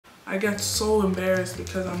I get so embarrassed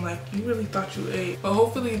because I'm like, you really thought you ate. But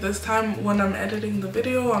hopefully this time when I'm editing the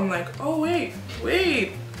video, I'm like, oh wait.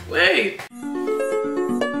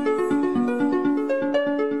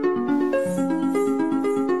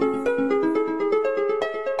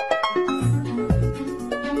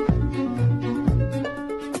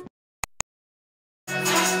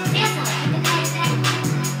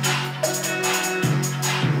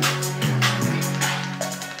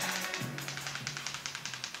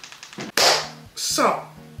 So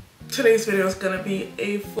today's video is gonna be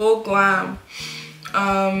a full glam.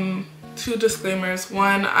 Two disclaimers.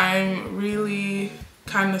 One, I'm really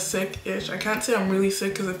kind of sick-ish. I can't say I'm really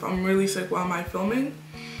sick because if I'm really sick, why am I filming?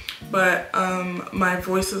 But my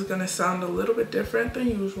voice is gonna sound a little bit different than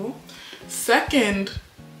usual. Second,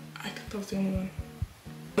 I think that was the only one.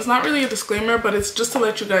 It's not really a disclaimer, but it's just to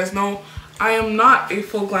let you guys know I am not a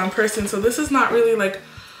full glam person. So this is not really like,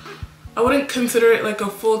 I wouldn't consider it like a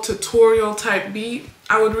full tutorial type beat.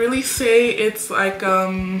 I would really say it's like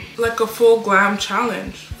a full glam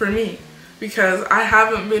challenge for me, because I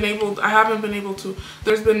haven't been able to.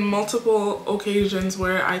 There's been multiple occasions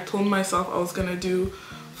where I told myself I was gonna do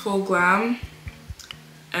full glam,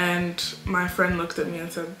 and my friend looked at me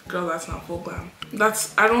and said, girl, that's not full glam.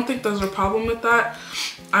 I don't think there's a problem with that.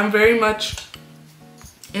 I'm very much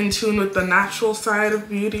in tune with the natural side of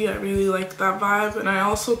beauty. I really like that vibe, and I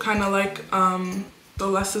also kind of like the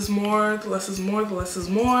less is more, the less is more, the less is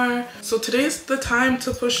more. So today's the time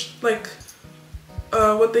to push like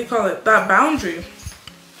what they call it, that boundary.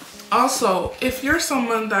 Also, if you're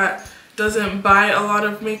someone that doesn't buy a lot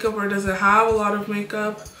of makeup or doesn't have a lot of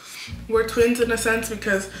makeup, we're twins in a sense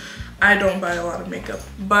because I don't buy a lot of makeup,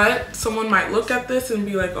 but someone might look at this and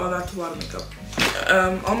be like, oh, that's a lot of makeup.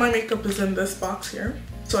 All my makeup is in this box here.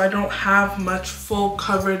 So I don't have much full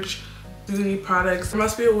coverage beauty products. There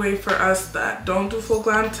must be a way for us that don't do full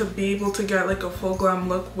glam to be able to get like a full glam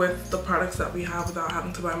look with the products that we have without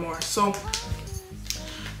having to buy more. So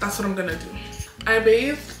that's what I'm gonna do. I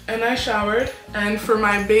bathed and I showered, and for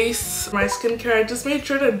my base, my skincare, I just made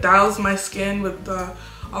sure to douse my skin with a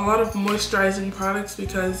lot of moisturizing products,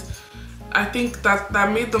 because I think that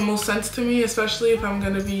made the most sense to me, especially if I'm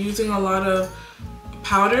gonna be using a lot of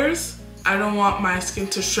powders. I don't want my skin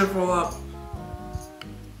to shrivel up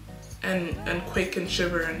and quake and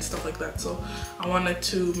shiver and stuff like that. So I wanted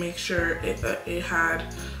to make sure it had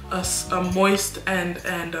a moist and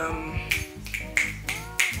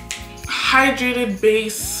hydrated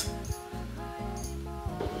base.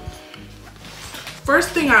 First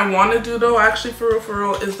thing I want to do though, actually for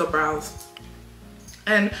real, is the brows.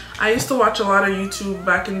 And I used to watch a lot of YouTube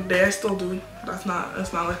back in the day. I still do. It's not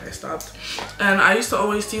like I stopped. And I used to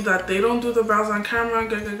always see that they don't do the brows on camera. I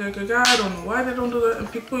don't know why they don't do that.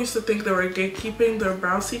 And people used to think they were gatekeeping their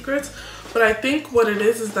brow secrets. But I think what it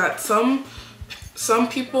is that some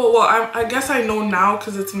people, well, I guess I know now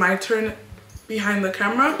because it's my turn behind the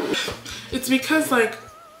camera. It's because like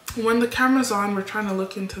when the camera's on, we're trying to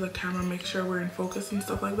look into the camera, make sure we're in focus and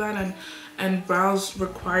stuff like that. And brows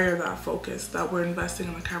require that focus that we're investing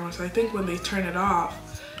in the camera. So I think when they turn it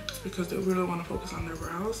off, it's because they really want to focus on their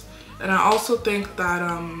brows. And I also think that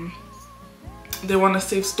they want to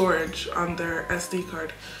save storage on their SD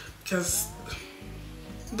card, because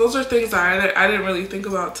those are things that I didn't really think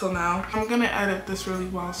about till now. I'm gonna edit this really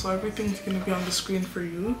well, so everything's gonna be on the screen for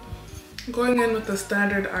you. Going in with the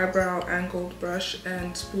standard eyebrow angled brush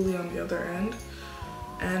and spoolie on the other end,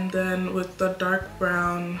 and then with the dark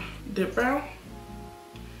brown dip brow,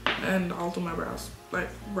 and I'll do my brows like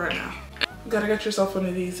right now. You gotta get yourself one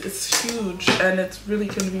of these. It's huge and it's really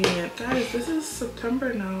convenient. Guys, this is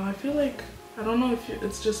September now. I feel like, I don't know if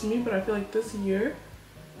it's just me, but I feel like this year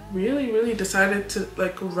really decided to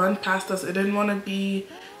like run past us. It didn't want to be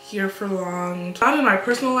here for long. Not in my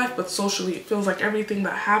personal life, but socially. It feels like everything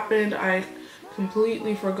that happened I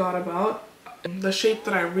completely forgot about. The shape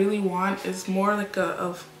that I really want is more like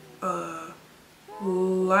a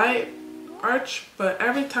light arch, but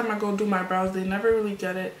every time I go do my brows, they never really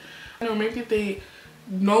get it. I know maybe they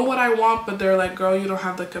know what I want, but they're like, girl, you don't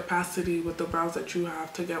have the capacity with the brows that you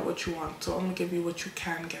have to get what you want, so I'm gonna give you what you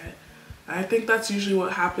can get. I think that's usually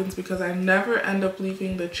what happens, because I never end up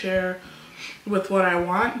leaving the chair with what I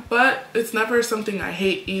want, but it's never something I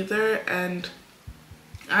hate either. And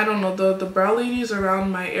I don't know, the brow ladies around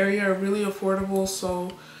my area are really affordable,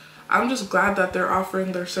 so I'm just glad that they're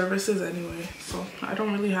offering their services anyway. So I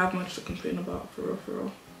don't really have much to complain about, for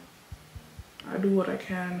real. I do what I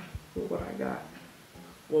can with what I got.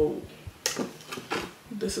 Whoa,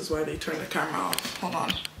 this is why they turned the camera off. Hold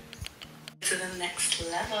on. To the next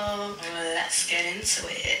level. Let's get into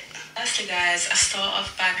it. Firstly, guys, I start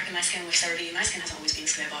off by prepping my skin with CeraVe. My skin has always been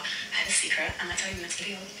clear, but secret. I might tell you in this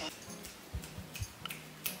video, but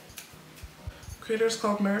creator's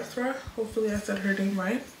called Merithra. Hopefully I said her name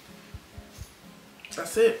right.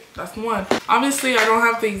 That's it. That's the one. Obviously, I don't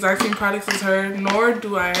have the exact same products as her, nor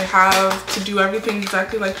do I have to do everything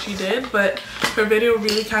exactly like she did, but her video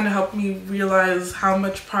really kind of helped me realize how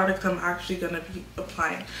much product I'm actually going to be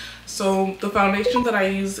applying. So the foundation that I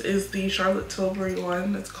use is the Charlotte Tilbury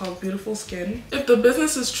one. It's called Beautiful Skin. If the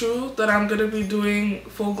business is true that I'm going to be doing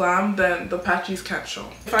full glam, then the patches can't show.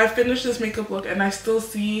 If I finish this makeup look and I still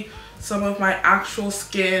see some of my actual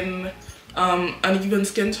skin uneven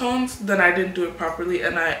skin tones, then I didn't do it properly,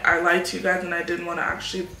 and I lied to you guys and I didn't want to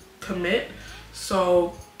actually commit.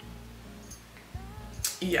 So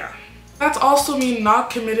yeah, that's also me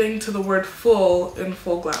not committing to the word full in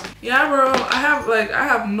full glam. Yeah bro, I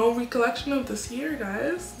have no recollection of this year,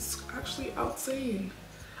 guys. It's actually outsane.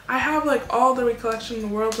 I have like all the recollection in the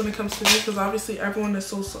world when it comes to me, because obviously everyone is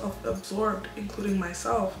so self-absorbed, including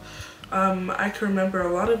myself. I can remember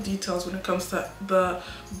a lot of details when it comes to the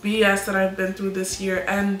BS that I've been through this year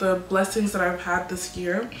and the blessings that I've had this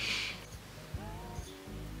year.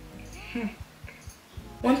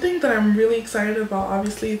 One thing that I'm really excited about,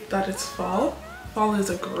 obviously, that it's fall. Fall is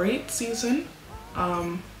a great season.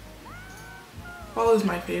 Fall is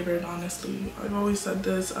my favorite, honestly. I've always said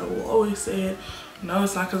this, I will always say it. No,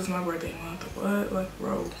 it's not because it's my birthday month. What? Like,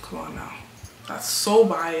 bro, come on now. That's so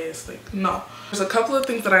biased. Like, no. There's a couple of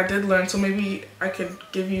things that I did learn, so maybe I could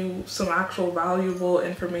give you some actual valuable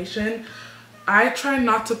information. I try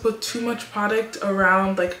not to put too much product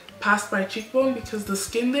around, like, past my cheekbone, because the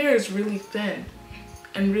skin there is really thin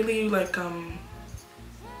and really, like, I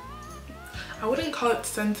wouldn't call it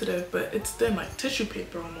sensitive, but it's thin, like tissue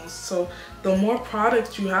paper almost. So the more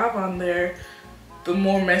product you have on there, the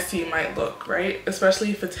more messy it might look, right?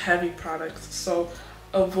 Especially if it's heavy products. So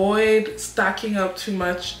avoid stacking up too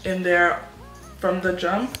much in there from the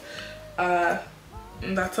jump. And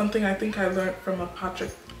that's something I think I learned from a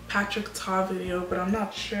Patrick Ta video, but I'm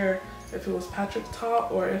not sure if it was Patrick Ta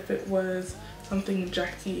or if it was something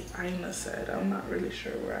Jackie Aina said. I'm not really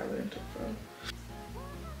sure where I learned it from.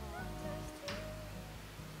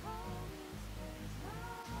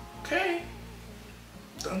 Okay,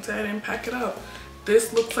 don't say I didn't pack it up.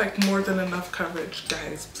 This looks like more than enough coverage,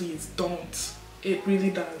 guys. Please don't. It really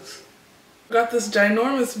does. Got this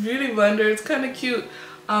ginormous beauty blender. It's kind of cute.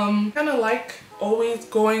 Kind of like always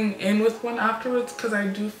going in with one afterwards, because I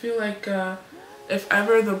do feel like if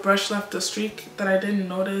ever the brush left a streak that I didn't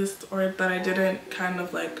notice or that I didn't kind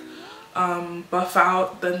of like buff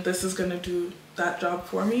out, then this is gonna do that job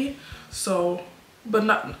for me. So, but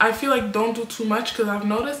not, I feel like don't do too much, because I've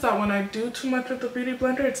noticed that when I do too much with the beauty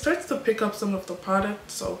blender, it starts to pick up some of the product.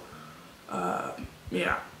 So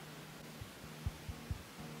yeah.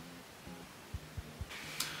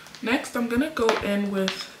 Next, I'm gonna go in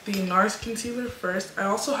with the NARS concealer first. I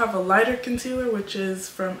also have a lighter concealer, which is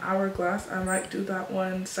from Hourglass. I might do that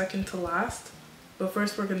one second to last. But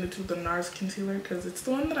first, we're gonna do the NARS concealer because it's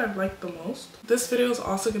the one that I've liked the most. This video is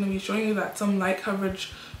also gonna be showing you that some light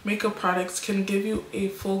coverage makeup products can give you a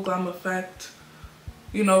full glam effect,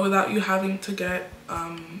 you know, without you having to get,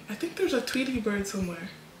 I think there's a Tweety bird somewhere.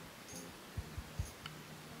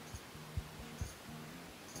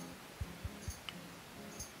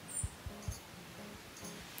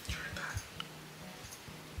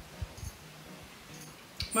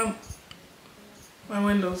 My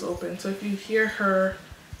window's open, so if you hear her,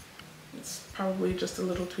 it's probably just a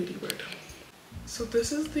little Tweety bird. So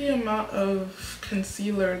this is the amount of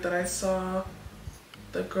concealer that I saw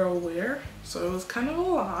the girl wear, so it was kind of a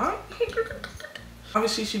lot.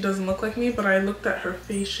 Obviously she doesn't look like me, but I looked at her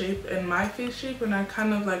face shape and my face shape, and I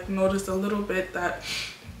kind of like noticed a little bit that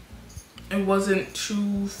it wasn't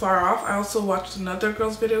too far off. I also watched another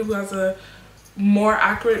girl's video who has a more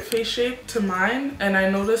accurate face shape to mine, and I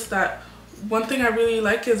noticed that one thing I really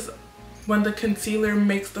like is when the concealer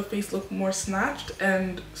makes the face look more snatched.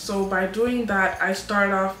 And so by doing that, I start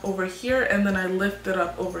off over here and then I lift it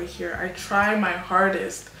up over here. I try my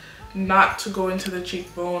hardest not to go into the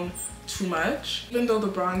cheekbone too much, even though the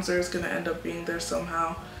bronzer is gonna end up being there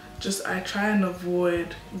somehow. Just I try and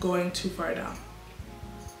avoid going too far down.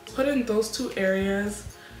 Put in those two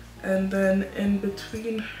areas, and then in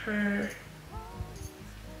between her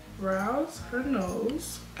brows, her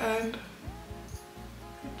nose, and her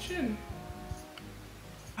chin.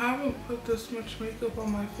 I haven't put this much makeup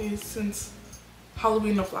on my face since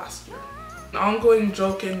Halloween of last year. An ongoing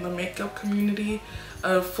joke in the makeup community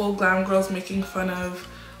of full glam girls making fun of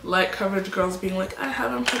light coverage girls being like, I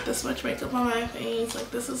haven't put this much makeup on my face,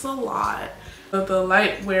 like this is a lot. But the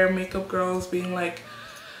light wear makeup girls being like,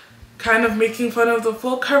 kind of making fun of the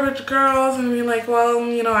full coverage girls and being like, well,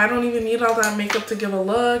 you know, I don't even need all that makeup to give a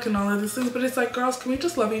look and all of these things. But it's like, girls, can we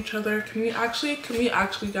just love each other? Can we actually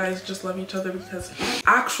guys just love each other? Because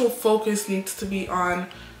actual focus needs to be on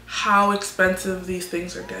how expensive these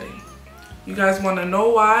things are getting. You guys want to know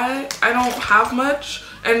why I don't have much?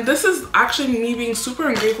 And this is actually me being super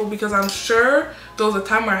ungrateful, because I'm sure there was a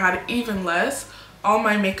time where I had even less. All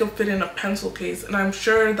my makeup fit in a pencil case, and I'm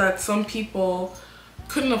sure that some people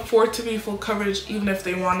couldn't afford to be full coverage even if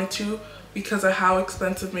they wanted to, because of how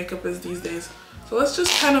expensive makeup is these days. So let's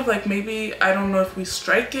just kind of like, maybe, I don't know if we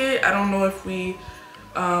strike it, I don't know if we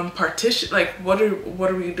partition, like what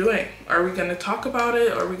are we doing? Are we gonna talk about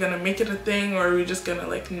it? Are we gonna make it a thing? Or are we just gonna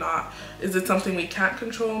like not? Is it something we can't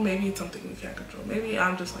control? Maybe it's something we can't control. Maybe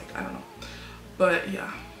I'm just like, I don't know. But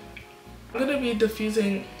yeah, I'm gonna be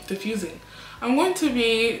diffusing. I'm going to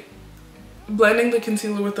be blending the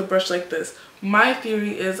concealer with a brush like this. My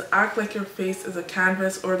theory is act like your face is a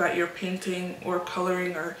canvas, or that you're painting or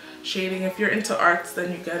coloring or shading. If you're into arts,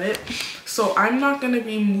 then you get it. So I'm not going to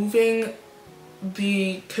be moving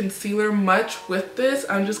the concealer much with this.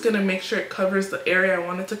 I'm just going to make sure it covers the area I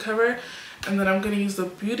want it to cover. And then I'm going to use the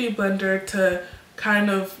Beauty Blender to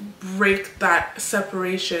kind of break that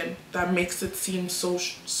separation that makes it seem so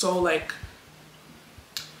like...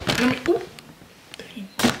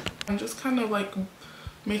 I'm just kind of like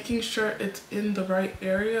making sure it's in the right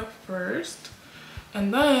area first,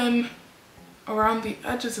 and then around the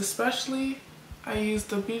edges especially, I use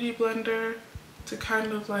the Beauty Blender to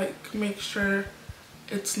kind of like make sure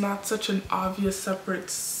it's not such an obvious separate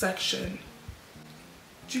section.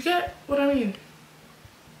 Do you get what I mean?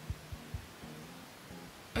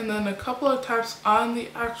 And then a couple of taps on the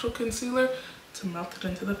actual concealer to melt it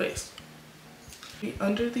into the face.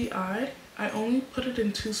 Under the eye, I only put it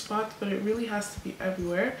in 2 spots, but it really has to be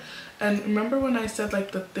everywhere. And remember when I said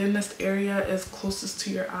like the thinnest area is closest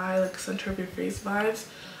to your eye, like center of your face vibes?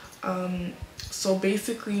 So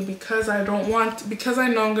basically, because I know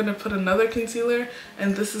I'm going to put another concealer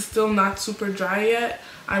and this is still not super dry yet,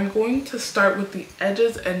 I'm going to start with the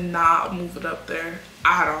edges and not move it up there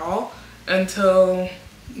at all until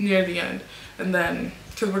near the end. And then,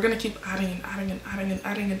 because we're going to keep adding and adding and adding and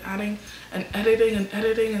adding and adding and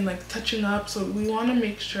editing and like touching up. So we want to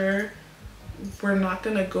make sure we're not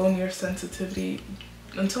going to go near sensitivity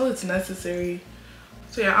until it's necessary.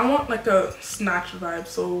 So yeah, I want like a snatch vibe.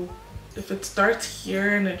 So if it starts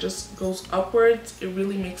here and it just goes upwards, it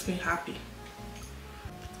really makes me happy.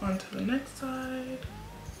 On to the next side.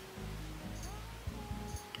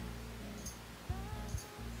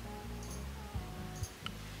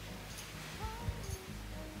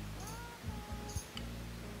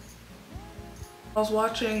 I was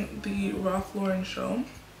watching the Ralph Lauren show,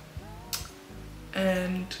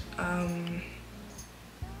 and I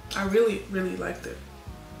really liked it.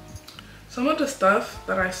 Some of the stuff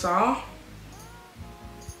that I saw,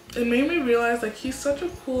 it made me realize like he's such a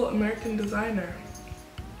cool American designer.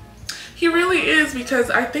 He really is,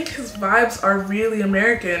 because I think his vibes are really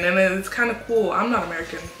American, and it's kind of cool. I'm not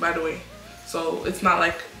American, by the way, so it's not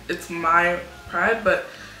like it's my pride, but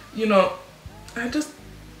you know,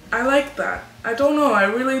 I like that. I don't know, I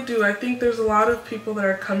really do. I think there's a lot of people that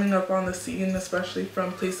are coming up on the scene, especially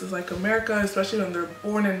from places like America, especially when they're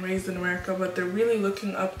born and raised in America, but they're really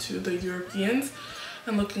looking up to the Europeans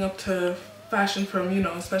and looking up to fashion from, you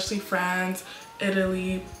know, especially France,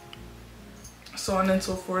 Italy, so on and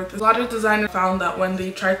so forth. A lot of designers found that when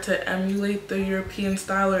they tried to emulate the European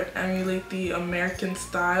style or emulate the American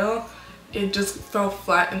style, it just fell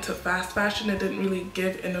flat into fast fashion. It didn't really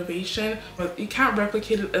give innovation, but you can't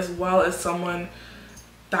replicate it as well as someone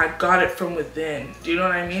that got it from within. Do you know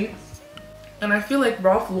what I mean? And I feel like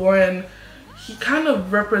Ralph Lauren, he kind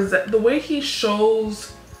of represents the way he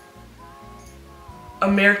shows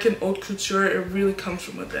American haute couture. It really comes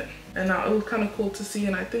from within, and now it was kind of cool to see,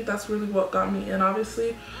 and I think that's really what got me in.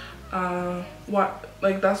 Obviously,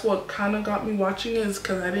 that's what kind of got me watching it, is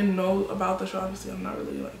because I didn't know about the show. Obviously, I'm not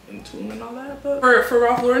really like in tune and all that, but for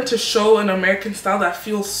Ralph Lauren to show an American style that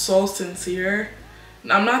feels so sincere.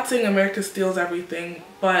 I'm not saying America steals everything,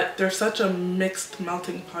 but there's such a mixed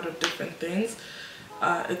melting pot of different things.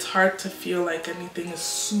 It's hard to feel like anything is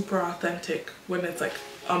super authentic when it's like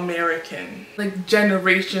American, like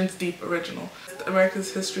generations deep original.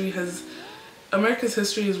 America's history is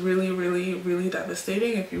really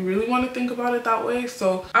devastating if you really want to think about it that way.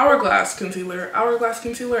 So Hourglass concealer,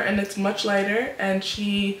 and it's much lighter, and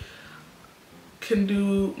she can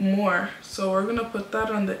do more. So we're gonna put that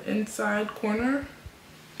on the inside corner,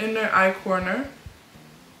 inner eye corner.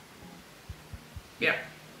 Yeah,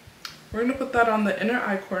 we're gonna put that on the inner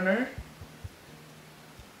eye corner,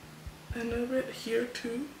 and a bit here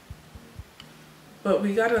too. But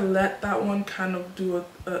we gotta let that one kind of do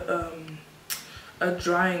a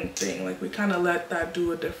drying thing. Like we kind of let that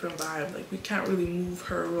do a different vibe. Like we can't really move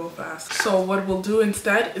her real fast. So what we'll do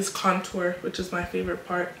instead is contour, which is my favorite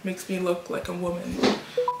part. Makes me look like a woman.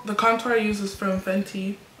 The contour I use is from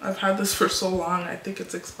Fenty. I've had this for so long. I think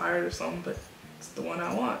it's expired or something, but it's the one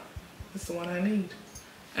I want. It's the one I need.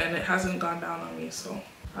 And it hasn't gone down on me, so.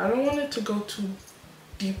 I don't want it to go too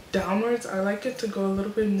deep downwards. I like it to go a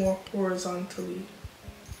little bit more horizontally.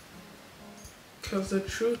 Because the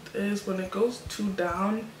truth is, when it goes too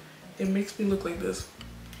down, it makes me look like this.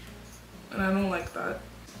 And I don't like that.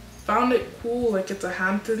 Found it cool, like it's a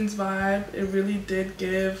Hamptons vibe. It really did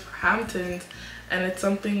give Hamptons, and it's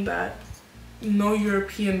something that no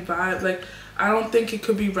European vibe. Like I don't think it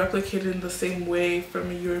could be replicated in the same way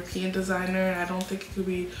from a European designer, and I don't think it could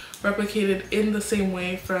be replicated in the same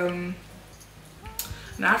way from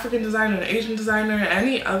an African designer, an Asian designer,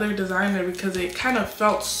 any other designer, because it kind of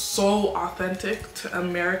felt so authentic to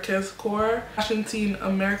America's core. Fashion scene,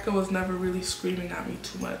 America was never really screaming at me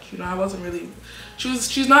too much. You know, I wasn't really,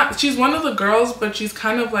 she's one of the girls, but she's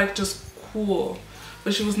kind of like just cool.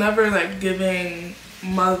 But she was never like giving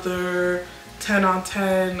mother, 10 on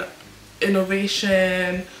 10,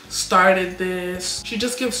 innovation, started this. She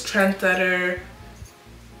just gives trendsetter,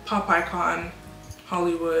 pop icon,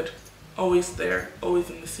 Hollywood. Always there, always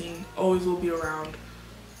in the scene, always will be around.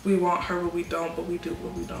 We want her, but we don't, but we do,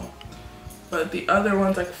 but we don't. But the other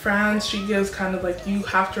ones, like France, she gives kind of like, you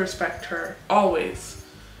have to respect her, always.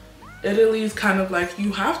 Italy's kind of like,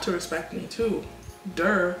 you have to respect me too,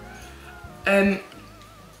 duh. And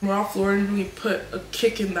Ralph Lauren really put a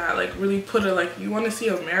kick in that, like really put it like, you want to see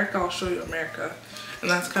America, I'll show you America.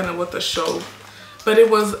 And that's kind of what the show. But it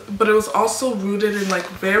was also rooted in like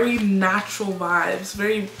very natural vibes,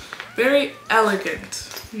 very elegant,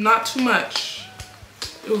 not too much.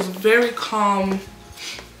 It was very calm.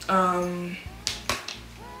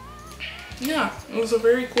 Yeah, it was a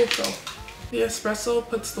very cool show. The espresso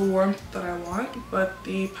puts the warmth that I want, but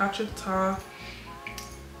the Pachita,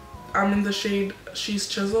 I'm in the shade She's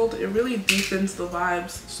Chiseled, it really deepens the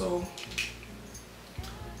vibes. So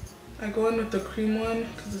I go in with the cream one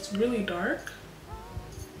because it's really dark,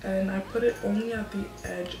 and I put it only at the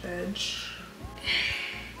edge.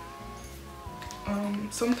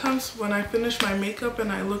 Sometimes when I finish my makeup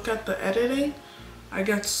and I look at the editing, I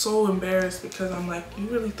get so embarrassed because I'm like, you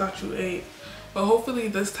really thought you ate. But hopefully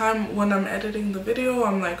this time when I'm editing the video,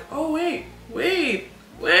 I'm like, oh wait,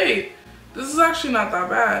 this is actually not that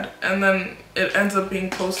bad. And then it ends up being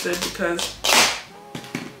posted because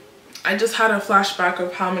I just had a flashback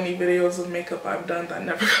of how many videos of makeup I've done that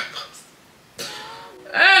never got posted.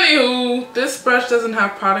 Anywho, this brush doesn't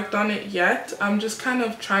have product on it yet. I'm just kind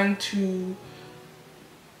of trying to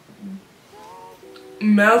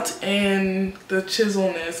melt in the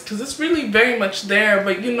chiselness because it's really very much there,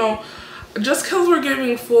 but you know, just because we're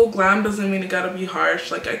giving full glam doesn't mean it gotta be harsh.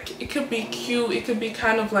 Like it could be cute, it could be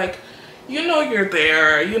kind of like, you know you're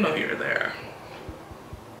there, you know you're there.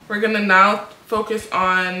 We're gonna now focus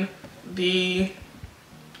on the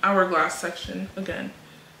hourglass section again.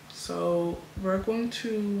 So we're going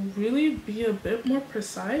to really be a bit more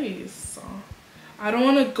precise. I don't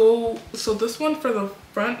want to go, so this one for the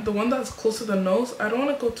front, the one that's close to the nose, I don't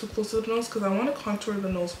want to go too close to the nose because I want to contour the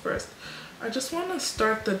nose first. I just want to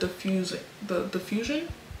start the diffusion. I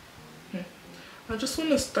just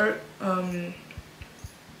want to start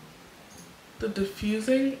the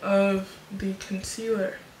diffusing of the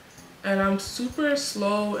concealer. And I'm super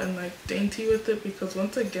slow and like dainty with it because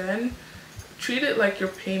once again, treat it like you're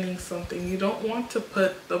painting something. You don't want to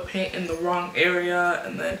put the paint in the wrong area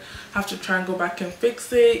and then have to try and go back and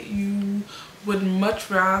fix it. You would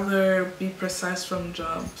much rather be precise from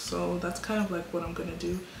jump. So that's kind of like what I'm gonna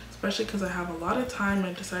do, especially because I have a lot of time.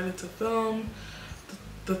 I decided to film.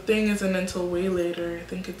 The thing isn't until way later. I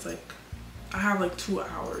think it's like, I have like 2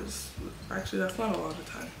 hours. Actually, that's not a lot of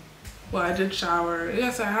time. Well, I did shower.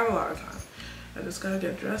 Yes, I have a lot of time. I just gotta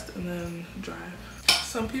get dressed and then drive.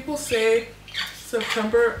 Some people say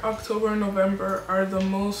September, October, November are the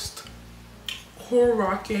most core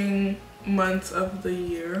rocking months of the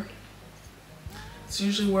year. It's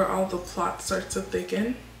usually where all the plot starts to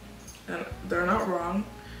thicken, and they're not wrong.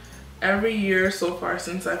 Every year so far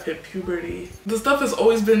since I've hit puberty, the stuff has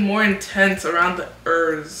always been more intense around the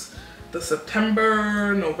Rs. The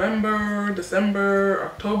September, November, December,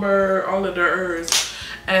 October, all of the Rs.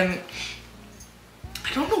 And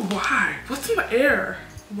I don't know why. What's in the air?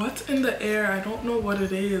 What's in the air? I don't know what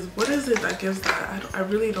it is. What is it that gives that? I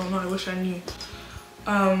really don't know. I wish I knew.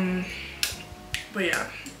 But yeah,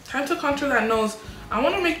 time to contour that nose. I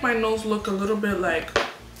want to make my nose look a little bit like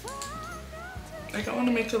I want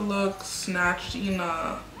to make it look snatched in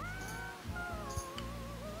a...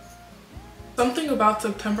 Something about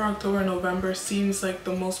September, October, and November seems like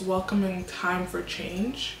the most welcoming time for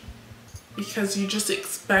change, because you just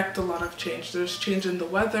expect a lot of change. There's change in the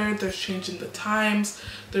weather, there's change in the times,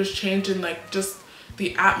 there's change in like just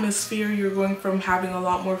the atmosphere. You're going from having a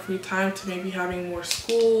lot more free time to maybe having more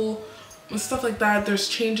school and stuff like that. There's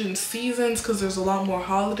change in seasons because there's a lot more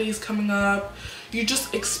holidays coming up. You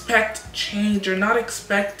just expect change. You're not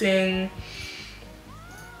expecting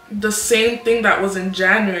the same thing that was in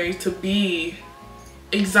January to be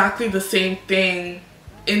exactly the same thing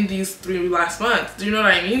in these 3 last months. Do you know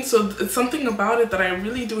what I mean? So it's something about it that I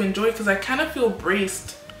really do enjoy, because I kind of feel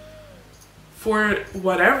braced for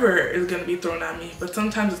whatever is going to be thrown at me. But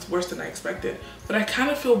sometimes it's worse than I expected. But I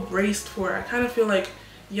kind of feel braced for it. I kind of feel like,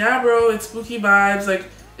 yeah bro, it's spooky vibes, like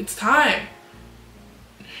it's time.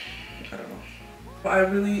 I don't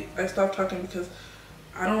know. I stopped talking because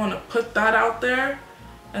I don't want to put that out there,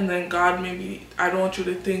 and then God, maybe I don't want you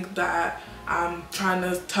to think that I'm trying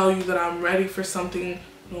to tell you that I'm ready for something.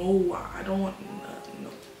 No, I don't want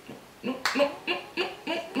no.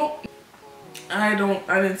 I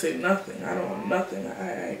didn't say nothing. I don't want nothing.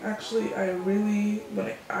 I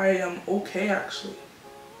am okay actually.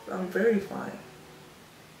 I'm very fine.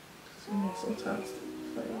 You know, sometimes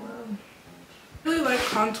I really like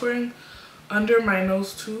contouring under my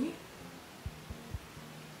nose too.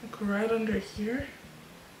 Like right under here.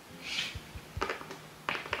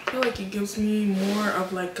 I feel like it gives me more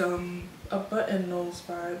of like a button nose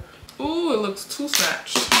vibe. Ooh, it looks too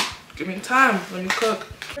snatched. Give me time, let me cook.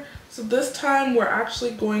 So this time we're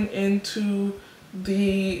actually going into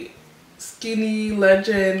the skinny,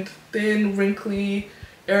 legend, thin, wrinkly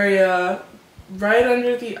area right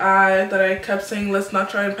under the eye that I kept saying let's not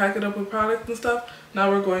try and pack it up with products and stuff. Now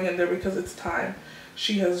we're going in there because it's time.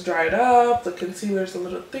 She has dried up, the concealer's a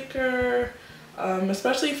little thicker.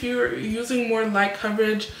 Especially if you're using more light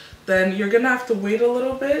coverage, then you're gonna have to wait a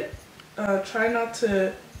little bit. Try not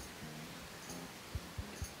to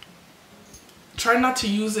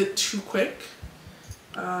use it too quick,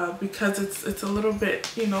 because it's a little bit,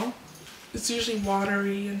 you know, it's usually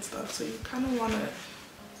watery and stuff, so you kind of want to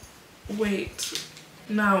wait.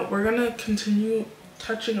 Now we're gonna continue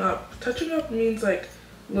touching up. Touching up means like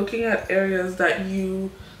looking at areas that you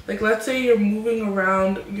like. Let's say you're moving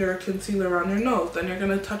around your concealer around your nose, then you're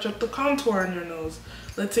gonna touch up the contour on your nose.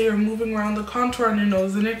 Let's say you're moving around the contour on your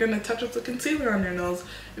nose, then you're gonna touch up the concealer on your nose.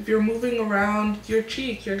 If you're moving around your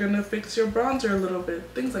cheek, you're gonna fix your bronzer a little bit,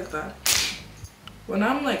 things like that. When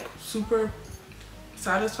I'm like super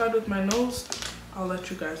satisfied with my nose, I'll let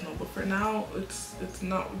you guys know. But for now, it's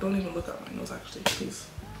not. Don't even look at my nose actually, please,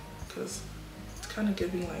 because it's kind of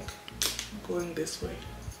giving like going this way.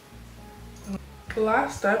 The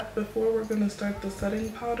last step before we're gonna start the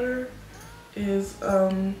setting powder is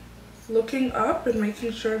looking up and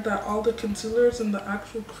making sure that all the concealer is in the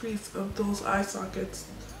actual crease of those eye sockets,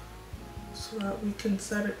 so that we can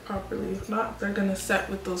set it properly. If not, they're gonna set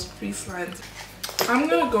with those crease lines. I'm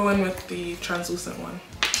gonna go in with the translucent one.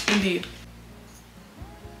 Indeed.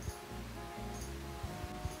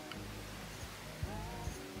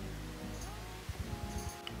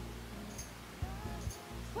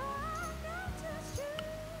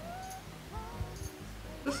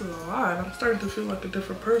 This is a lot. I'm starting to feel like a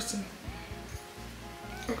different person.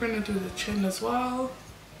 We're gonna do the chin as well.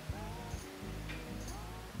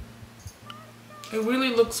 It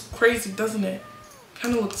really looks crazy, doesn't it?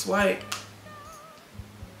 Kind of looks white.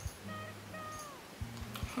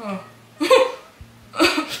 Huh.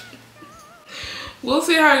 We'll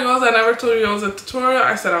see how it goes. I never told you it was a tutorial.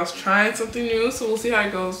 I said I was trying something new, so we'll see how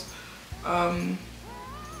it goes.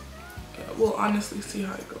 We'll honestly see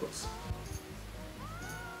how it goes.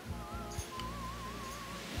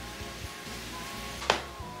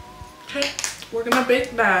 Okay, we're gonna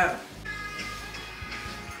bake that.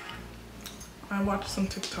 I watched some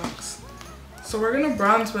TikToks. So we're gonna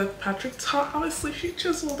bronze with Patrick's Hot Honestly Sheet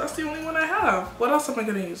Chisel. That's the only one I have. What else am I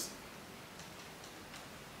gonna use?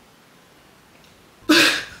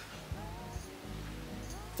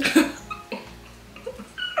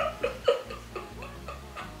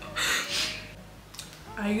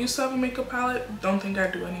 I used to have a makeup palette. Don't think I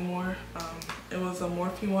do anymore. It was a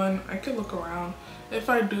Morphe one. I could look around. If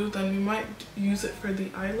I do, then we might use it for the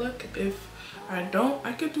eye look. If I don't,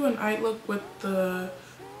 I could do an eye look with the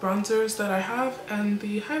bronzers that I have and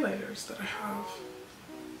the highlighters that I have.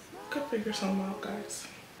 Could figure something out, guys.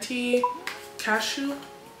 Tea, cashew,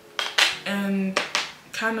 and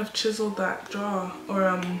kind of chiseled that jaw,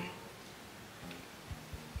 or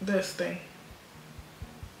this thing.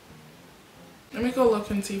 Let me go look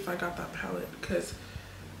and see if I got that palette, because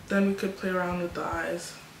then we could play around with the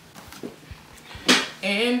eyes.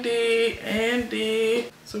 Andy.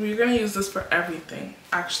 So we're gonna use this for everything,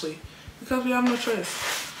 actually, because we have no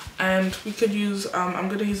choice. And we could use, I'm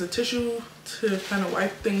gonna use a tissue to kind of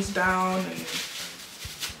wipe things down. And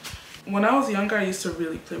when I was younger, I used to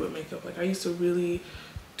really play with makeup. Like, I used to really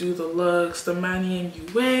do the looks, the Manny and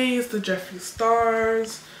Uways, the Jeffree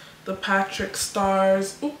Stars, the Patrick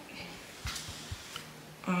Stars,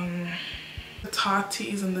 the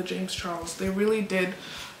Tatis and the James Charles. They really did,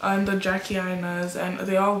 and the Jackie Inas, and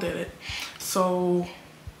they all did it. So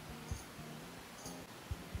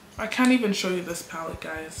I can't even show you this palette,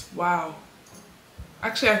 guys. Wow.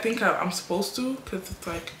 Actually, I think I'm supposed to, because it's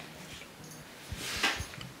like,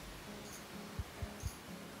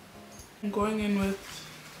 I'm going in with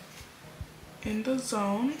In the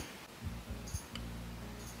Zone.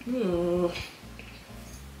 Ooh.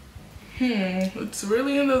 It's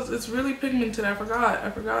really it's really pigmented. I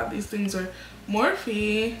forgot these things are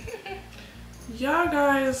Morphe. Yeah,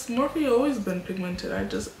 guys, Morphe always been pigmented.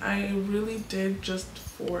 I really did just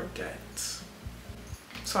forget.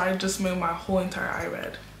 So I just made my whole entire eye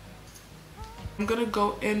red. I'm gonna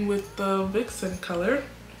go in with the Vixen color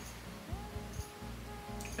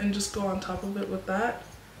and just go on top of it with that.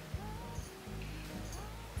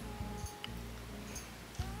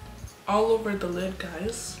 All over the lid,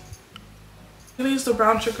 guys. I'm gonna use the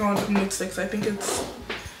brown sugar on from NYX 6. I think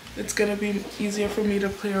it's gonna be easier for me to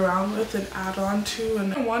play around with and add on to,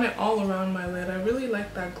 and I want it all around my lid. I really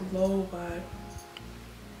like that glow vibe.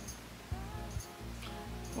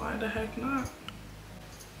 Why the heck not?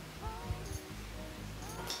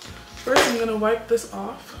 First, I'm gonna wipe this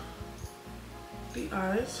off the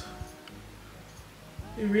eyes.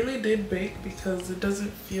 It really did bake because it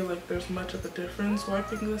doesn't feel like there's much of a difference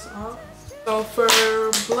wiping this off. So for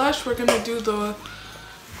blush, we're gonna do the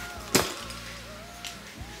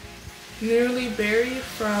Nearly Berry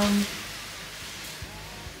from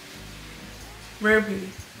Rare Beauty.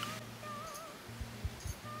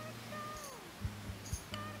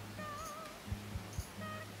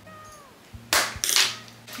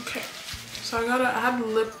 Okay, so I gotta add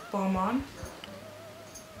lip balm on,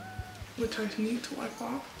 which I need to wipe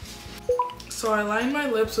off. So I line my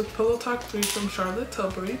lips with Pillow Talk 3 from Charlotte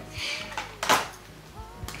Tilbury,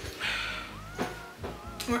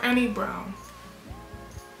 or any brown.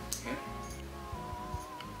 Okay.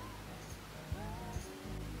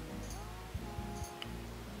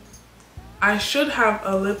 I should have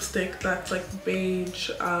a lipstick that's like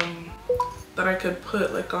beige, that I could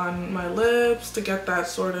put like on my lips to get that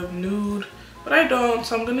sort of nude, but I don't,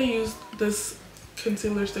 so I'm gonna use this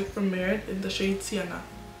concealer stick from Merit in the shade Sienna.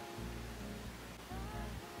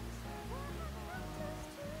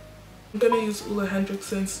 I'm gonna use Ulla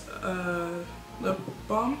Hendrickson's lip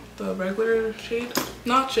balm, the regular shade,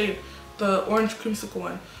 not shade, the orange creamsicle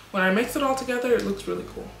one. When I mix it all together, it looks really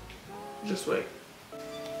cool. Just wait.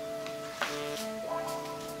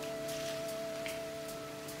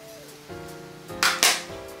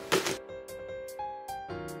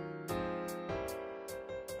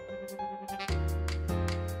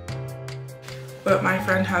 But my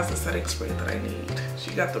friend has the setting spray that I need.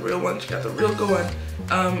 She got the real one, she got the real good one.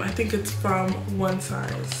 I think it's from One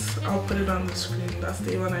Size. I'll put it on the screen, that's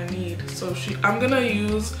the one I need. So I'm gonna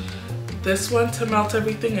use this one to melt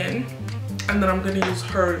everything in, and then I'm gonna use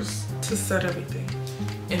hers to set everything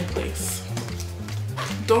in place.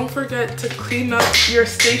 Don't forget to clean up your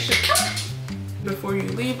station before you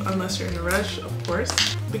leave, unless you're in a rush, of course,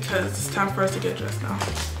 because it's time for us to get dressed now.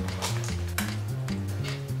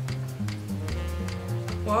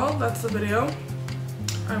 Well, that's the video.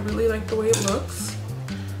 I really like the way it looks.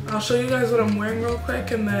 I'll show you guys what I'm wearing real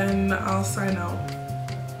quick and then I'll sign out.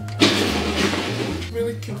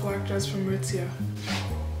 Really cute black dress from Ritzia.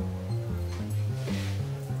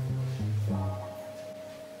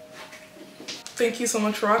 Thank you so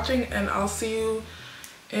much for watching, and I'll see you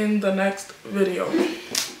in the next video.